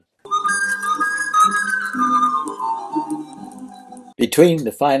Between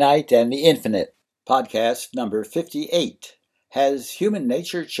the Finite and the Infinite, podcast number 58. Has human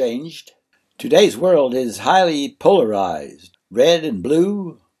nature changed? Today's world is highly polarized. Red and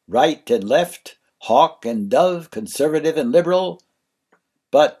blue, right and left, hawk and dove, conservative and liberal.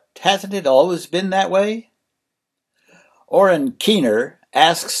 But hasn't it always been that way? Oren Keener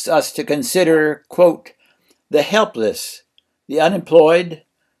asks us to consider, quote, the helpless, the unemployed,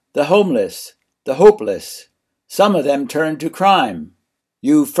 the homeless, the hopeless. Some of them turn to crime.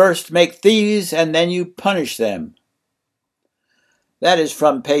 You first make thieves and then you punish them. That is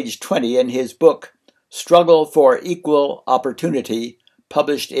from page 20 in his book, Struggle for Equal Opportunity,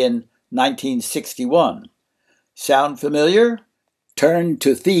 published in 1961. Sound familiar? Turn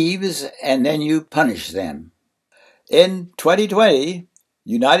to thieves and then you punish them. In 2020,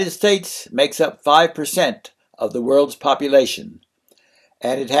 United States makes up 5% of the world's population,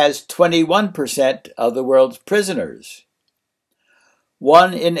 and it has 21% of the world's prisoners.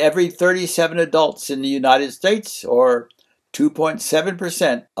 1 in every 37 adults in the United States, or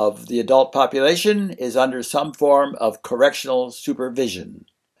 2.7% of the adult population, is under some form of correctional supervision.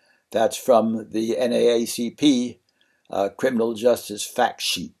 That's from the NAACP Criminal Justice Fact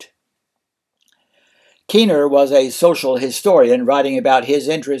Sheet. Keener was a social historian writing about his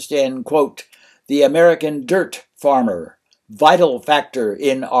interest in, quote, the American dirt farmer, vital factor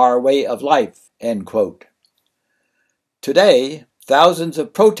in our way of life, end quote. Today, thousands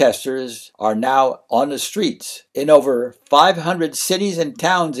of protesters are now on the streets in over 500 cities and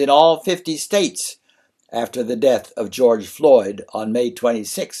towns in all 50 states after the death of George Floyd on May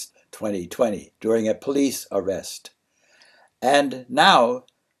 26, 2020, during a police arrest. And now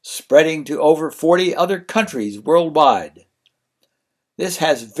spreading to over 40 other countries worldwide. This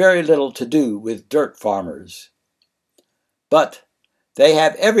has very little to do with dirt farmers. But they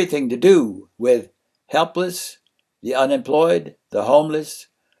have everything to do with helpless, the unemployed, the homeless,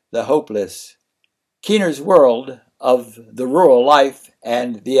 the hopeless. Keener's world of the rural life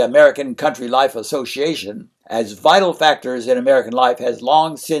and the American Country Life Association as vital factors in American life has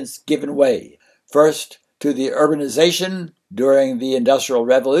long since given way, first to the urbanization during the Industrial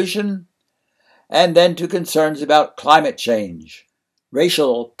Revolution, and then to concerns about climate change,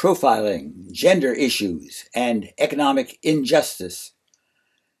 racial profiling, gender issues, and economic injustice.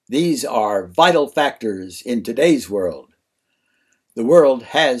 These are vital factors in today's world. The world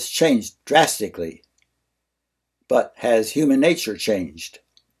has changed drastically. But has human nature changed?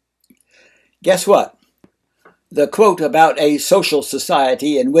 Guess what? The quote about a social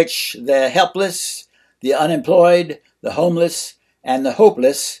society in which the helpless, the unemployed, the homeless, and the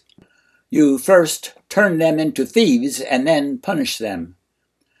hopeless, you first turn them into thieves and then punish them.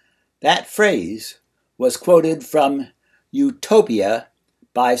 That phrase was quoted from Utopia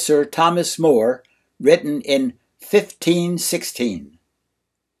by Sir Thomas More, written in 1516.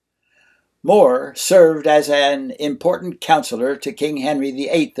 More served as an important counselor to King Henry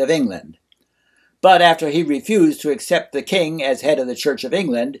VIII of England. But after he refused to accept the king as head of the Church of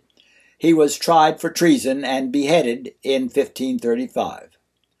England, he was tried for treason and beheaded in 1535.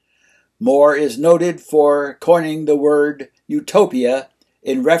 More is noted for coining the word utopia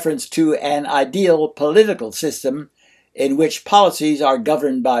in reference to an ideal political system in which policies are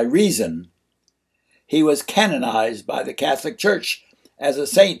governed by reason. He was canonized by the Catholic Church as a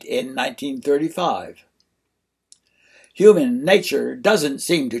saint in 1935. Human nature doesn't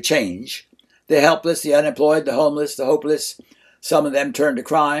seem to change. The helpless, the unemployed, the homeless, the hopeless, some of them turned to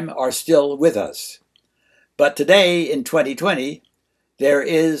crime, are still with us. But today, in 2020, there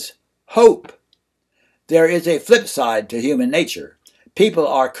is hope. There is a flip side to human nature. People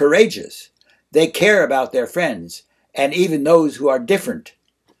are courageous. They care about their friends, and even those who are different.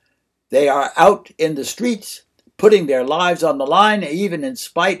 They are out in the streets, putting their lives on the line, even in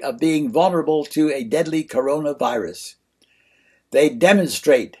spite of being vulnerable to a deadly coronavirus. They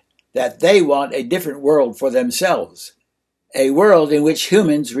demonstrate that they want a different world for themselves, a world in which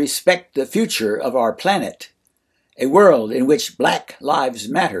humans respect the future of our planet, a world in which Black lives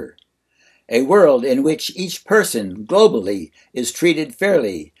matter, a world in which each person globally is treated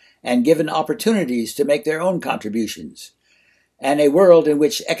fairly and given opportunities to make their own contributions, and a world in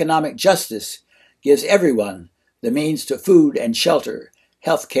which economic justice gives everyone the means to food and shelter,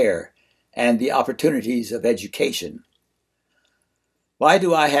 health care, and the opportunities of education. Why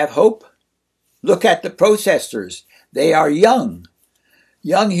do I have hope? Look at the protesters. They are young.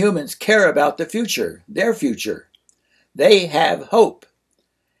 Young humans care about the future, their future. They have hope.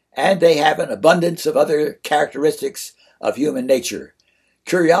 And they have an abundance of other characteristics of human nature: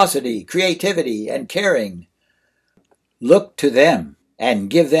 curiosity, creativity, and caring. Look to them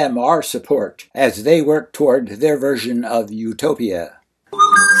and give them our support as they work toward their version of utopia.